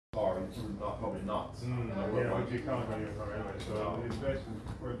car, probably not. Yeah, but you can't go in your car anyway, so it's best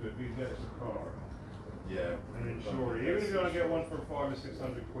for it to be that's the car. Yeah. And insure it. Even if you want to get one for 500 or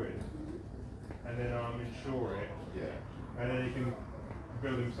 600 quid, and then insure it. Yeah. And then he can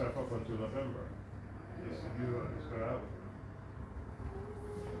build himself up until November. Just go out.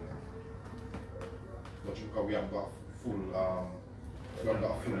 But because we haven't got full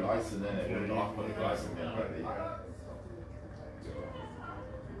license in it. We're not full license in it.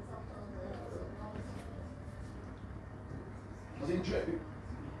 He's interested.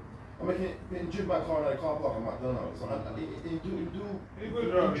 I'm making my car in a car park at McDonald's. He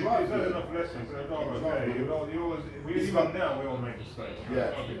would drive. He's had enough lessons, so it's all okay. Even now, we all make mistakes. Yeah.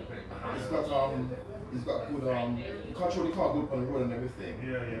 He's got good, control the car good on the road and everything.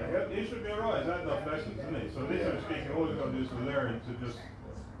 Yeah. He should be alright. He's had enough lessons, isn't he? So literally speaking, all he's got to do is learn to just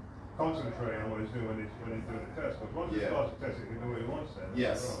concentrate on what he's doing when he's doing the test. Because once he starts the test, he can do what he wants then.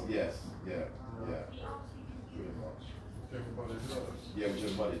 Yes. Pretty much. Everybody does. Yeah, which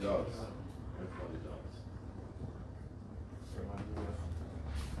everybody does. Everybody does.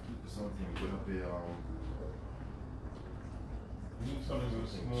 Something will be you need something with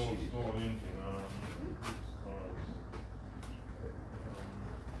a small engine.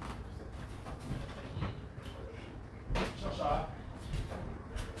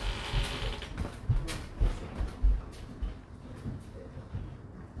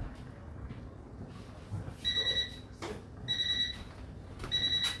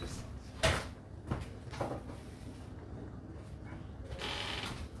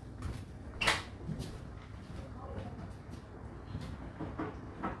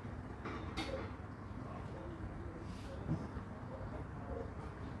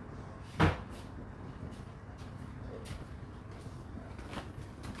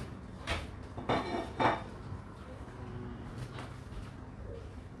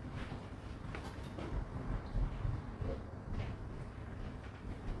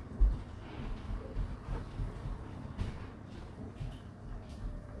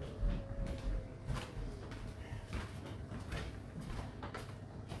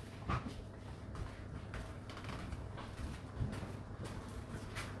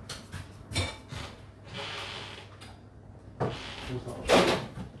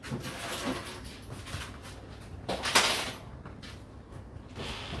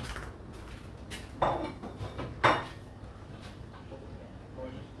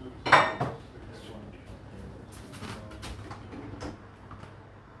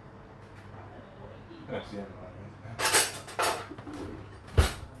 That's the end of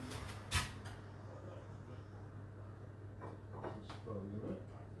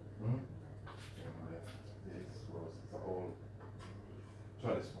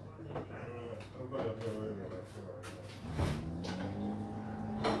try this one.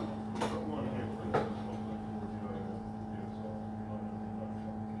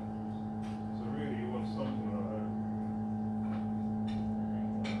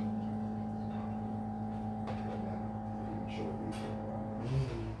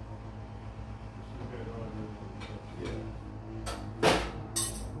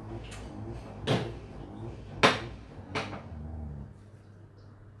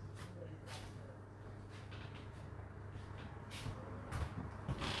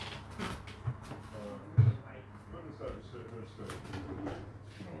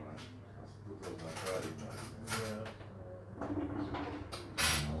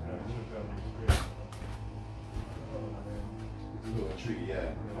 Tree, yeah,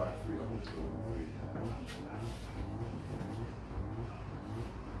 5'3".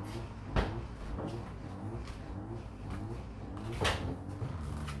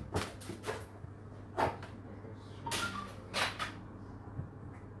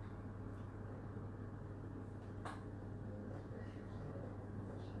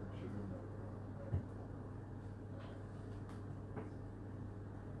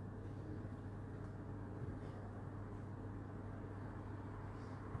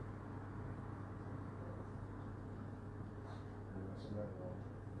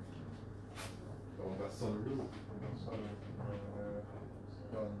 Sunroof.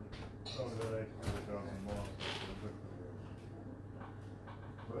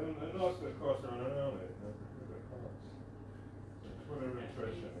 But it lost the cost around it. Put a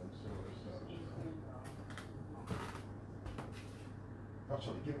refresher and see what it's done.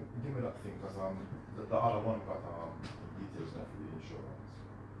 Actually, give me that thing because the other one got details of the insurance.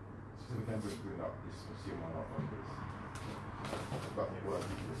 So we can bring up this consumer up on this. I've got me what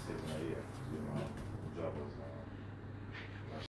details taken a year, job was